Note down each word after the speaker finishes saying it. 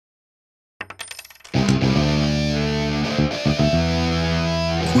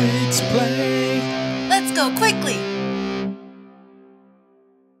go quickly!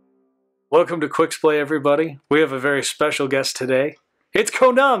 Welcome to Quicksplay, everybody. We have a very special guest today. It's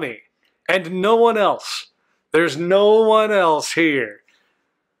Konami, and no one else. There's no one else here.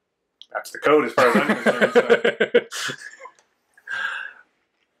 That's the code as far as I'm concerned.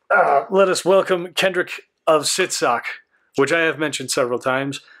 So. Let us welcome Kendric of SitSoc, which I have mentioned several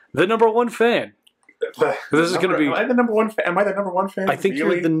times, the #1 fan. This is going to be... Am I the number one fan? Am I the number one fan? I think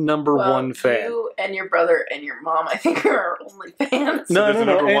really? you're the number one fan. You and your brother and your mom, I think, are our only fans. No, there's no, the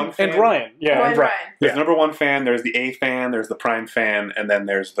no, number one fan? and Ryan. Yeah, and Ryan. There's the #1 fan, there's the A fan, there's the prime fan, and then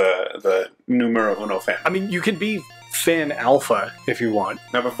there's the numero uno fan. I mean, you can be fan alpha if you want.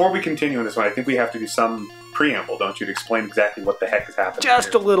 Now, before we continue on this one, I think we have to do some preamble, don't you, to explain exactly what the heck is happening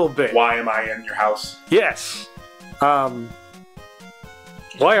Just here. a little bit. Why am I in your house? Yes.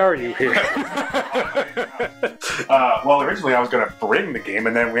 Why are you here? Well, originally I was going to bring the game,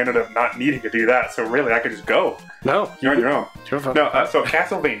 and then we ended up not needing to do that, so really I could just go. No. You're on your own. Sure. No, so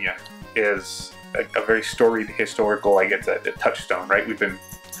Castlevania is a very storied historical, like it's a touchstone, right? We've been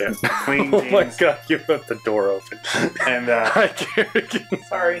playing games. Oh my god, you left the door open. And I can't.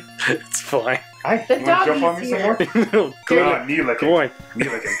 Sorry. It's fine. Hi, The you want to jump on doggy's me some more? No, Come on, knee licking. Go on. Knee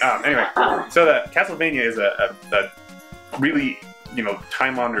licking. Anyway, so the Castlevania is a really,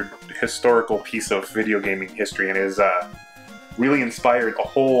 time-honored historical piece of video gaming history, and is really inspired a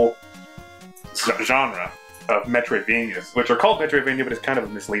whole genre of Metroidvanias, which are called Metroidvania, but it's kind of a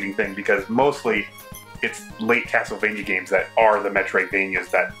misleading thing because mostly it's late Castlevania games that are the Metroidvanias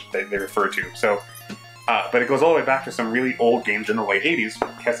that they refer to. So, but it goes all the way back to some really old games in the late 80s.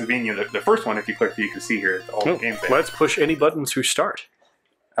 Castlevania, the first one, if you click, you can see here all the games there. Let's push any button to start.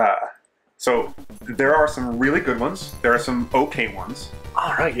 So there are some really good ones. There are some okay ones.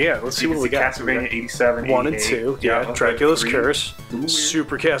 All right, yeah. Let's see what we got. Castlevania 87, 1 and 88, 2. Yeah, Dracula's Curse. Ooh,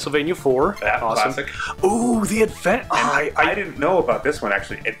 Super Castlevania 4. that Awesome. classic. Ooh, the Advent. I didn't know about this one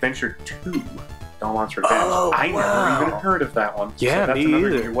actually. Adventure 2, Belmont's Revenge. Oh, I wow. never even heard of that one. Yeah, so that's me another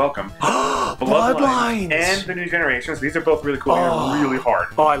either. You're welcome. Bloodlines. And the New Generations. These are both really cool. Oh. They're really hard.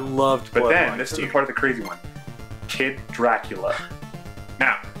 Oh, I loved But Bloodlines. then this is too. the part of the crazy one. Kid Dracula.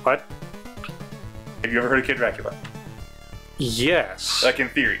 Now, What? have you ever heard of Kid Dracula? Yes. Like in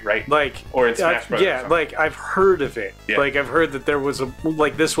theory, right? Like, Or in Smash Bros. or yeah, something. like I've heard of it. Yeah. Like I've heard that there was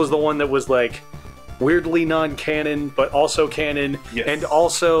this was the one that was like weirdly non-canon, but also canon, Yes. and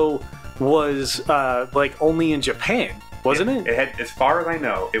also was like only in Japan, wasn't it? It had, as far as I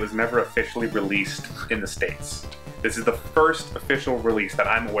know, it was never officially released in the States. This is the first official release that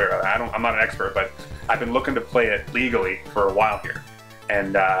I'm aware of. I'm not an expert, but I've been looking to play it legally for a while here.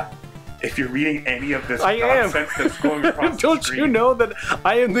 And if you're reading any of this nonsense that's going across the Don't screen, you know that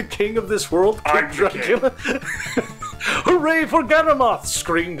I am the king of this world, Kid I'm the king. Dracula? Hooray for Garamoth!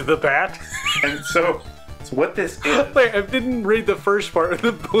 Screamed the bat. And so what this is... Wait, I didn't read the first part.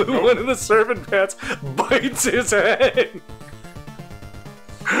 The blue one of the servant bats bites his head.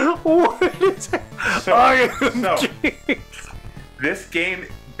 What is that? I am king. This game,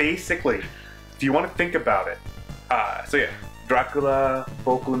 basically, if you want to think about it, so yeah, Dracula,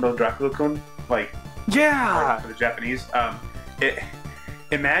 Boku no Dracula-kun, like, Yeah. for the Japanese,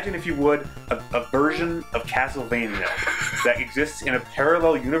 imagine, if you would, a version of Castlevania that exists in a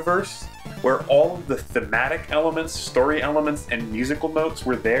parallel universe where all of the thematic elements, story elements, and musical notes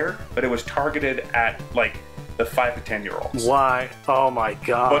were there, but it was targeted at, like, the 5 to 10-year-olds. Why? Oh my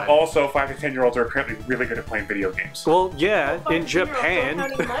god. But also, 5 to 10-year-olds are apparently really good at playing video games. Well, yeah, in Japan.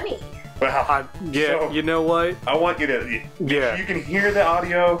 Money. Well, Yeah, so- you know what? I want you to... Yeah. You can hear the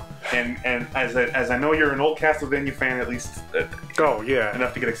audio, and as I know you're an old Castlevania fan, at least Oh, yeah.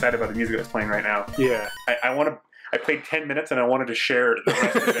 enough to get excited about the music that's playing right now. Yeah. I played 10 minutes, and I wanted to share the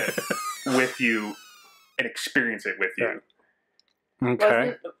rest of it with you and experience it with you.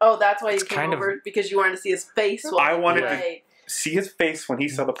 Okay. Oh, that's why you It's came kind of- over, because you wanted to see his face while I wanted he to played. see his face when he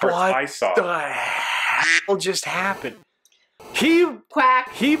saw the parts What I saw. the hell just happened? He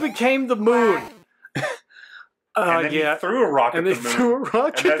Quack. became the moon. And then Yeah. he threw a rock And at they the moon, threw a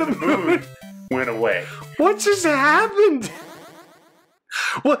rock and at then the moon. went away. What just happened?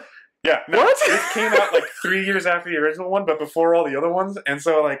 What? Yeah, no, What? This came out like 3 years after the original one, but before all the other ones, and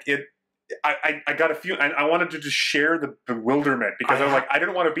so like I got a few, and I wanted to just share the bewilderment because I'm like, I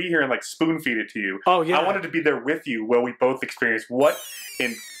didn't want to be here and like spoon feed it to you. Oh yeah. I wanted to be there with you while we both experience what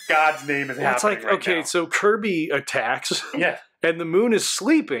in God's name is Well, it's happening like, right okay, now. so Kirby attacks, Yeah, and the moon is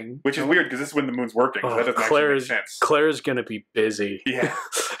sleeping. which is weird because this is when the moon's working. So Oh, that doesn't actually make sense. Claire's gonna be busy. Yeah,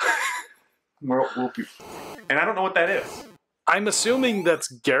 we'll be, and I don't know what that is. I'm assuming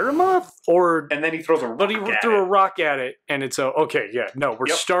that's Garamoth, or And then he throws a rock but he at threw a it. rock at it, and it's okay. Yeah, no, we're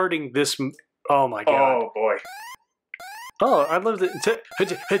Yep. starting this. Oh my god. Oh boy. Oh, I love it.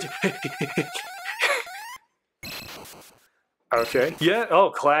 Okay. Yeah. Oh,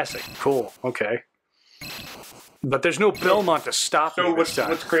 classic. Cool. Okay. But there's no Belmont to stop me So this time.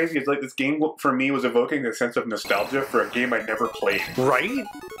 what's crazy is like this game for me was evoking a sense of nostalgia for a game I never played. Right?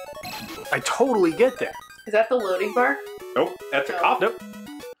 I totally get that. Is that the loading bar? Nope, that's a No. cop. Nope.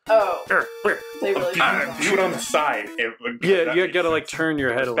 Oh. They Do really it on the side. Yeah, you gotta like turn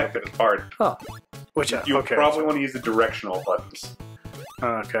your head a little bit. It's hard. Oh. Which You okay. probably want to use the directional buttons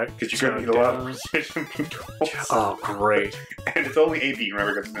Okay. because you're going to need a lot of precision controls. Oh, great. And it's only AB,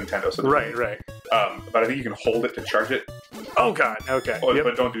 remember, because it's Nintendo. So Right, right. But I think you can hold it to charge it. Oh god. Okay. Oh, Yep.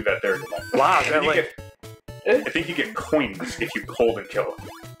 But don't do that there. Wow. And That like. I think you get coins if you hold and kill it.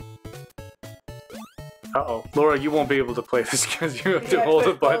 Uh-oh. Laura, you won't be able to play this because you have to Yeah, hold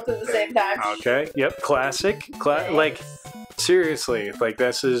the both button. at the same time. Okay. Yep. Classic. Like seriously, like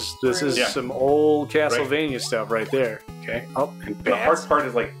this is Yeah. some old Castlevania stuff right there. Okay. Oh, and The hard bats. part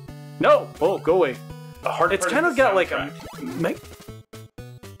is like No. Oh, go away. the hard It's part. kind is of the got like a. soundtrack.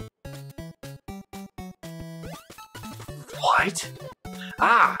 What?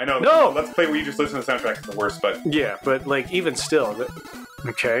 Ah. I know. No. Let's play where you just listen to the soundtrack. It's the worst, but Yeah, but like even still,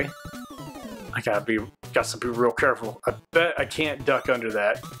 okay. I got to be real careful. I bet I can't duck under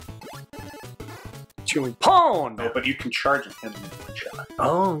that. Chewing pawn. no. But you can charge him in one shot.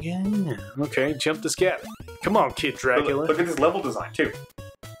 Oh yeah. Okay, jump this gap. Come on, Kid Dracula. Look at this level design too.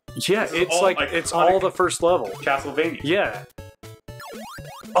 Yeah, this is it's all like iconic. it's all the first level. Castlevania. Yeah.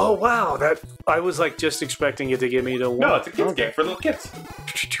 Oh wow, that I was like just expecting it to give me the one. No, it's a kids game for little kids.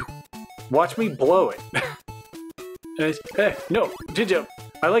 Watch me blow it. No, did you?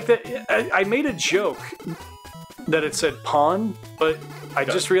 I like that. I made a joke that it said pawn, but I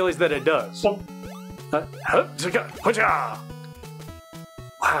just realized that it does. Wow.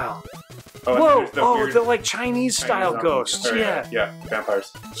 Oh, and Whoa! there's the Oh, weird the like Chinese style zombies. ghosts. Or, Yeah. Yeah,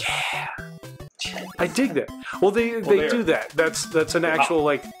 vampires. Yeah. I dig that. Well, they do that. That's an actual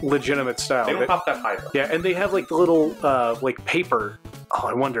like legitimate style. They don't pop that high though. Yeah, and they have like the little like paper. Oh,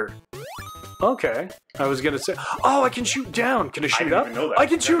 I wonder. Okay, I was gonna say. Oh, I can shoot down. Can I I shoot didn't up? even know that. I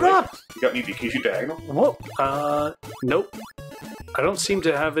can shoot up. You got me. Can you shoot diagonal? Whoa. Nope. I don't seem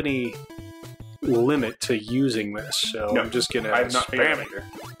to have any limit to using this, so No, I'm just gonna I have not figured spam out it. either.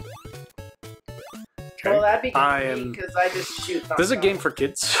 Okay. Well, that'd be I good am- because I just shoot. This is a game for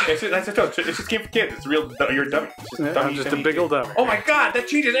kids. It's just a game for kids. It's real. You're a dummy. It's just I'm dummy, just a dummy big kid. old dummy. Oh my god, that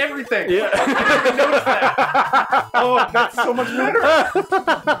changes everything. Yeah. I didn't notice that. Oh, that's so much better.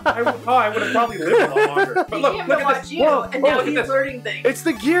 I would have probably lived a lot longer. But He look came to at watch this. you, Whoa, and whoa, now look at he's this. learning things. It's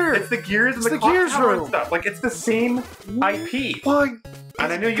the gear. It's the gears and It's the the gears clock tower and room. stuff. Like it's the same IP. Why?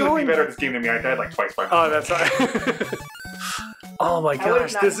 And I know you would be better at this game than me. I died like twice by now. Oh, that's right. Oh my I would've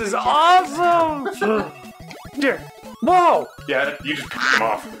gosh, not this is even awesome! Dear. Whoa! Yeah, you just picked them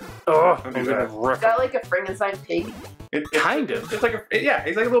off. Oh, Don't do I'm gonna that. rip Is that like a Frankenstein pig? It's Kind of. It's like a yeah.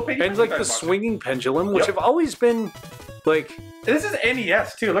 It's like a little piggy. And like the box. swinging pendulum, which Yep. have always been like, This is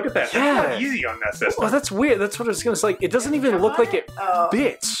NES too. Look at that. Yeah. That's not easy on that system. well, that's weird. That's what I was gonna say. Like, it doesn't even look like it Oh.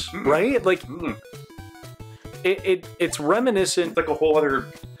 bits, Mm. right? Like, Mm. it's reminiscent. It's like a whole other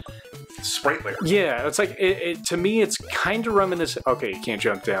sprite layer. Yeah, it's like it to me. It's kind of reminiscent. Okay, you can't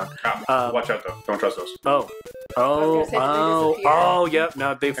jump down. Watch out though. Don't trust those. Oh, gonna say, do they disappear? oh, yep.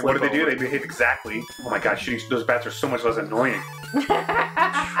 No, they And flip. what do they do? over. They behave exactly. Oh my god, shooting those bats are so much less annoying.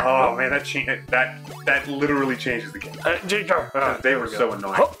 Oh man, that literally changes the game. They were so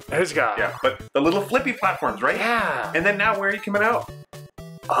annoying. Oh, this guy. Yeah, but the little flippy platforms, right? Yeah. And then now, where are you coming out?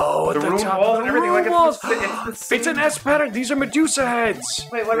 Oh, at The room top walls of and the everything. Like room walls. it's the It's same. an S pattern. These are Medusa heads.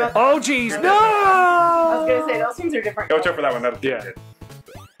 Wait, what about? Oh, jeez, no! I was gonna say those things are different. Watch out for that one. That'll Yeah. it.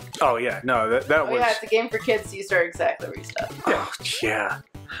 Oh yeah, no, that Oh was. yeah, it's a game for kids, so you start exactly where you stop. Oh, yeah.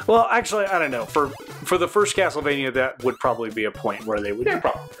 Well, actually, I don't know. For the first Castlevania, that would probably be a point where they would. Yeah,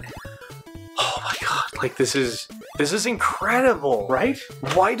 problem. Oh my god! Like this is incredible, Right?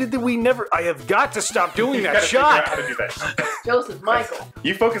 Why did we never? I have got to stop doing You that gotta figure out shot. how to do that. Joseph Michael.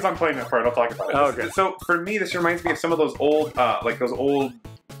 You focus on playing that part. I'll talk about it. Oh, okay. So for me, this reminds me of some of those old, like those old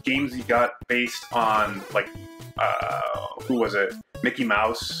games you got based on, like, who was it? Mickey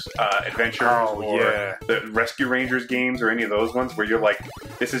Mouse Adventures, Oh, or yeah. the Rescue Rangers games, or any of those ones where you're like,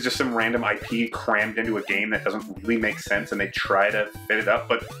 this is just some random IP crammed into a game that doesn't really make sense, and they try to fit it up,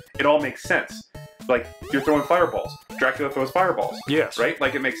 but it all makes sense. Like you're throwing fireballs. Dracula throws fireballs. Yes. Right?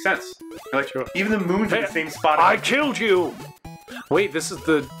 Like it makes sense. Like Sure. even the moon's in the Hey, same spot. I killed you. Wait, this is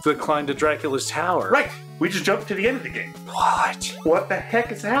the climb to Dracula's tower. Right. We just jumped to the end of the game. What? What the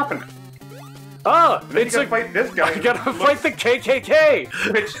heck is happening? Ah, Then it's you a gotta fight this guy. I gotta who fight the KKK.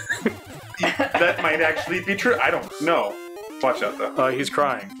 Which That might actually be true. I don't know. Watch out, though. He's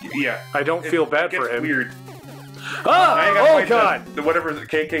crying. Yeah. I don't feel bad it for gets him. Weird. Oh God! The whatever is it,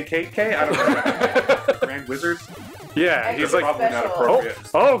 KKKK? I don't know. Grand Wizard. Yeah, he's like, probably not special. appropriate.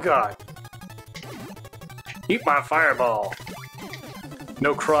 oh God! Eat my fireball.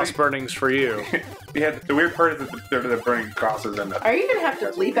 No cross burnings for you. Yeah, the weird part is that they're burning crosses and. Are you gonna have to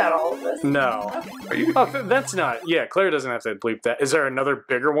bleep out all of this? No. Are you? Oh, that's not. Yeah, Claire doesn't have to bleep that. Is there another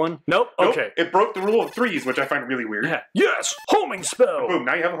bigger one? Nope. Nope. Okay. It broke the rule of threes, which I find really weird. Yeah. Yes. Homing spell. Boom!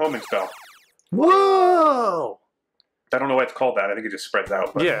 Now you have a homing spell. Whoa. I don't know why it's called that. I think it just spreads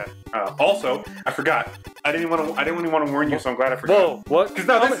out. But, Yeah. Also, I forgot. I didn't even want to warn you, so I'm glad I forgot. Whoa. What? Because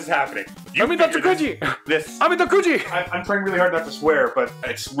now this is happening. You I'm in Dr. figure Kuji. This. I'm in Dr. Kuji. I'm trying really hard not to swear, but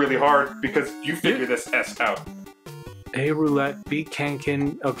it's really hard because you figure this S out. A roulette, B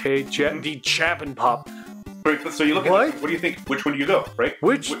kankin. Okay. D chap and pop. Right, so you look at What? this. What do you think? Which one do you go? Right?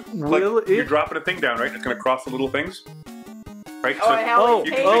 Which Like, will you're it? dropping a thing down, right? It's going to cross the little things. Right? Oh, I Oh,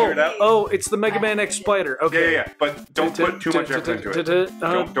 you can figure it out. oh, it's the Mega Man X Spider. Okay. Yeah. But don't put too much effort into it.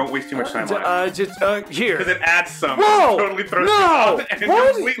 Don't waste too much time on it. Here. Because it adds some. Whoa! It totally throws No! it off and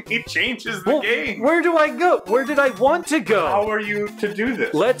What? completely changes the Well, game. where do I go? Where did I want to go? How are you to do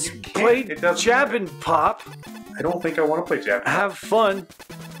this? Let's You can't. play It doesn't Jab matter. and Pop. I don't think I want to play Jab. Have fun.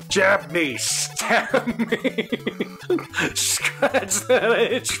 Jab me. Stab me. Scratch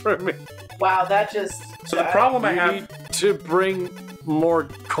that itch for me. Wow, that just. So the problem I You have, need to bring more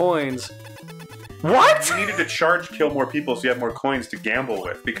coins. What? you needed to charge kill more people so you have more coins to gamble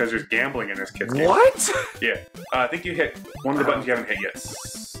with because there's gambling in this kid's game. What? Yeah. I think you hit one of the buttons you haven't hit yet.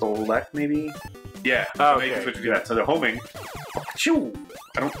 Select, maybe? Yeah. Oh, So now okay. you can switch to do that. So the homing. Achoo!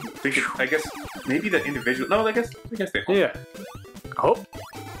 I don't think it, I guess maybe the individual. No, I guess they home. Yeah. Oh.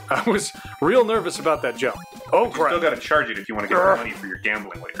 I was real nervous about that jump. Oh You still crap. got to charge it if you want to get the money for your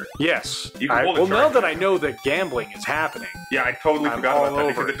gambling later. Yes. You can hold it Well, now charged. that I know that gambling is happening. Yeah, I totally I'm forgot all about that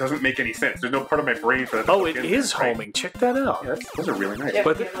over because it. it doesn't make any sense. There's no part of my brain for that. to Oh, hook it in is there, right? homing. Check that out. Yeah, those are really nice. Yeah,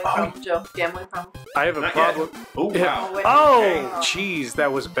 But gambling the- problem, Joe. Gambling problem. I have a Not yet. problem. Oh, Yeah. wow. wait. Oh, jeez,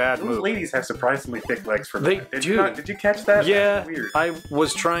 that was a bad Those move. ladies have surprisingly thick legs for They that. do. Did you catch that? Yeah, That's weird. I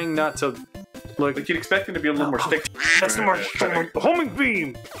was trying not to look. Like you'd expect them to be a little more stick. That's the more homing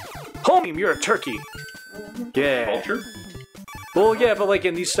beam. Homing, you're a turkey. Yeah. Vulture. Well, yeah, but like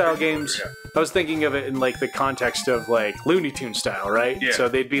in these style games, Yeah. I was thinking of it in like the context of like Looney Tune style, right? Yeah. So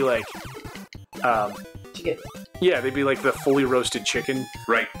they'd be like, Chicken. yeah, they'd be like the fully roasted chicken.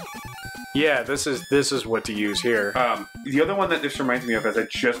 Right. Yeah, this is what to use here. The other one that this reminds me of, as I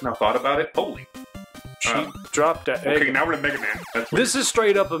just now thought about it. Holy. She dropped a. Okay, now we're in Mega Man. That's weird. This is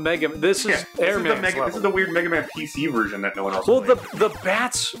straight up a Mega. This is Airman's level. This is the weird Mega Man PC version that no one else. Well, played. the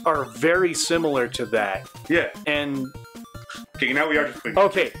bats are very similar to that, Yeah. and Okay, now we are just playing.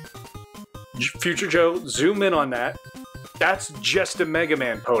 okay, Future Joe, zoom in on that. That's just a Mega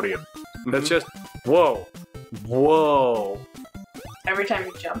Man podium. That's just whoa, whoa. Every time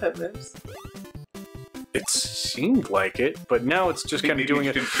you jump, it moves. It seemed like it, but now it's just kind of doing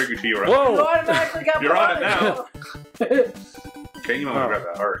it. Didn't trigger to you, right? You Whoa. automatically got You're on it now. Okay, you might want to grab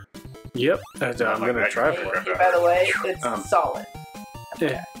that hard. Yep, I'm gonna try for it. By the way, it's solid.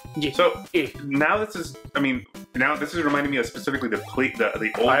 Yeah. Yeah. So Eh. now this is, now this is reminding me of specifically the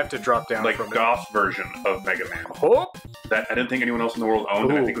old I have to drop down like from it. DOS version of Mega Man Oh, that I didn't think anyone else in the world owned,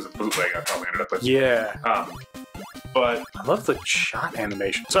 and I Ooh. think it was a bootleg. I probably ended up with. yeah. But I love the shot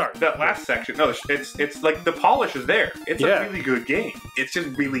animation. Sorry. that last section, no, it's like the polish is there. It's Yeah. a really good game. It's just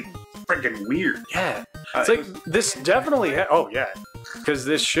really freaking weird. Yeah. It's It like was- this definitely. Oh yeah, because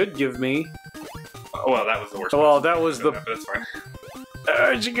this should give me. well, that was the worst. Well, one. that was the. But that's fine.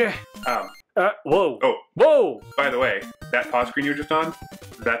 Whoa. Oh, Whoa. by the way, that pause screen you were just on,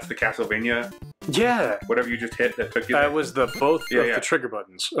 that's the Castlevania, Yeah. whatever you just hit that took you there. That was the both Yeah, of yeah. the trigger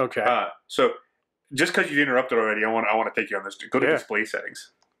buttons. Okay. So, just because you interrupted already, I want to take you on this. Go to Yeah. display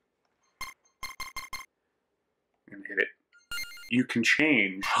settings and hit it. You can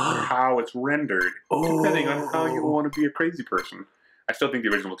change how it's rendered depending on how you want to be a crazy person. I still think the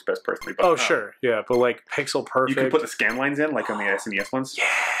original looks best personally. But, Oh sure. Yeah, but like pixel perfect. You can put the scan lines in like on the SNES ones. Yeah.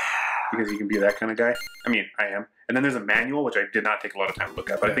 Because you can be that kind of guy. I mean, I am. And then there's a manual, which I did not take a lot of time to look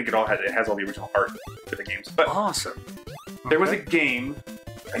at, but I think it has all the original art for the games. But Awesome. there was a game.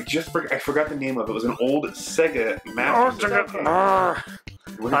 I forgot the name of it. It was an old Sega Master System.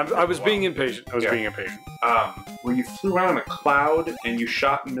 I was being impatient. I was Yeah. being impatient. Where you flew around a cloud and you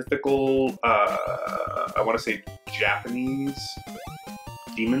shot mythical, I want to say Japanese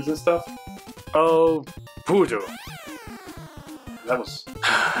demons and stuff. Oh, voodoo. that was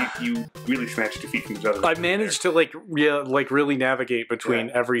you really snatched defeat from each other. I managed to like really navigate between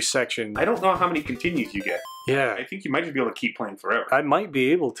every section. I don't know how many continues you get. Yeah, I think you might just be able to keep playing forever. I might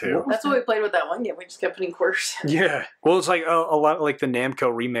be able to. That's what we played with that one game. We just kept putting quarters. Yeah, well, it's like a lot like the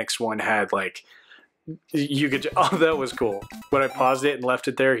Namco remix one had like you could. Oh, that was cool. When I paused it and left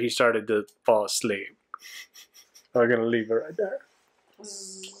it there, he started to fall asleep. I'm gonna leave it right there.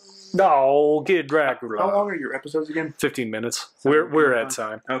 No, Kid Dracula. How long are your episodes again? 15 minutes. We're at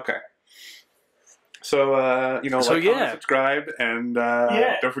time. Okay. So, like, comment, subscribe, and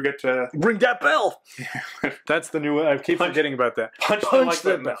don't forget to... Ring that bell! That's the new... I keep forgetting about that. Punch the like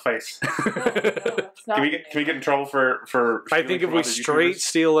button in the face. Can we get in trouble for I think if we straight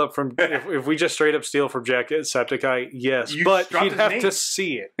steal up from... if we just straight up steal from Jacksepticeye, yes. But he'd have to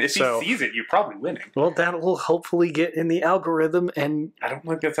see it. If he sees it, you're probably winning. Well, that will hopefully get in the algorithm, and... I don't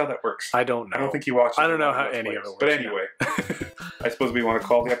think that's how that works. I don't know. I don't think he watches... I don't know how any of it works. But anyway, I suppose we want to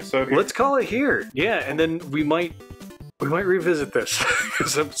call the episode here. Let's call it here. Yeah, and then we might revisit this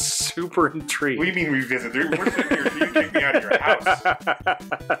because I'm super intrigued. What do you mean revisit? We're sitting here, so you kick me out of your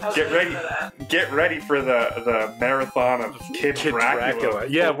house. Get ready for the marathon of Kid Dracula.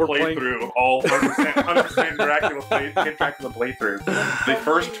 Yeah, we're playing through all 100% Dracula Kid Dracula playthrough. The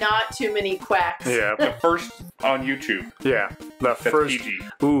first, not too many quacks. Yeah, the first on YouTube. Yeah, the first. PG.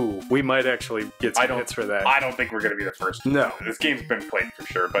 Ooh, we might actually get some hits for that. I don't think we're gonna be the first. No, this game's been played for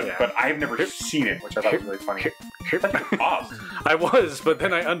sure, but I've never seen it, which I thought was really funny. Paused. I was, but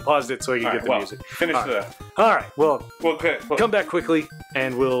then I unpaused it so I could get the music. Finish the. All right. Well, we'll come back quickly,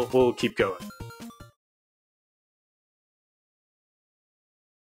 and we'll keep going.